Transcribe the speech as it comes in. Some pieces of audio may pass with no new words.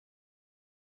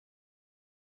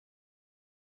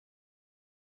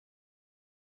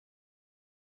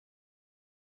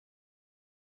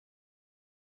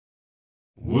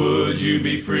Would you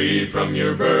be free from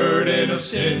your burden of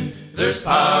sin? There's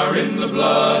power in the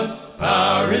blood,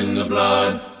 power in the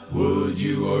blood. Would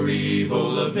you or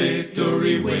evil a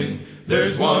victory win?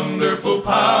 There's wonderful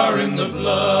power in the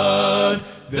blood.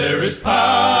 There is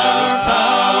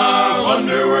power,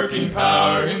 wonder-working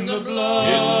power in the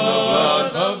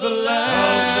blood of the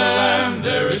Lamb.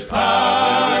 There is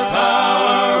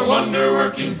power,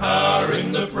 wonder-working power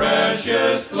in the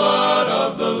precious blood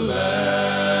of the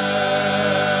Lamb.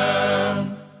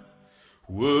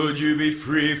 Would you be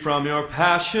free from your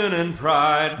passion and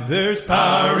pride? There's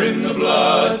power in the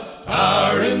blood,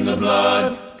 power in the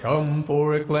blood. Come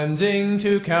for a cleansing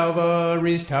to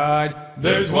Calvary's tide.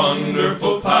 There's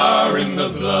wonderful power in the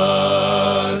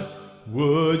blood.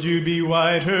 Would you be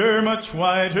whiter, much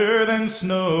whiter than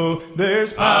snow?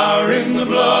 There's power in the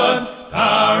blood,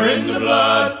 power in the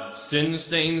blood. Sin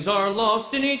stains are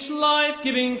lost in each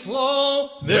life-giving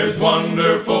flow. There's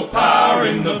wonderful power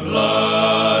in the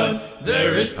blood.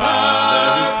 There is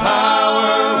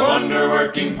power,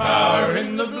 wonder-working power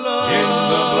in the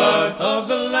blood of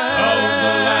the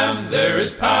Lamb. There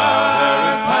is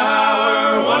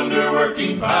power,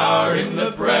 wonder-working power in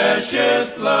the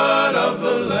precious blood of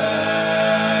the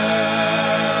Lamb.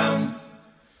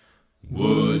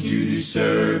 Would you do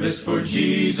service for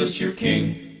Jesus your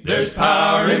King? There's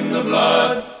power in the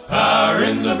blood, power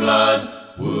in the blood.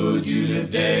 Would you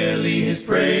live daily his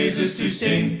praises to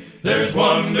sing? There's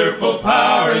wonderful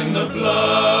power in the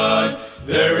blood.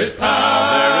 There is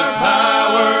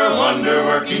power,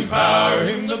 wonder-working power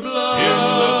in the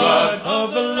blood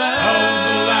of the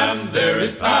Lamb. There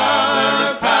is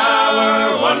power,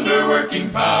 wonder-working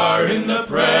power in the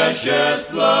precious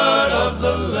blood of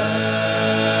the Lamb.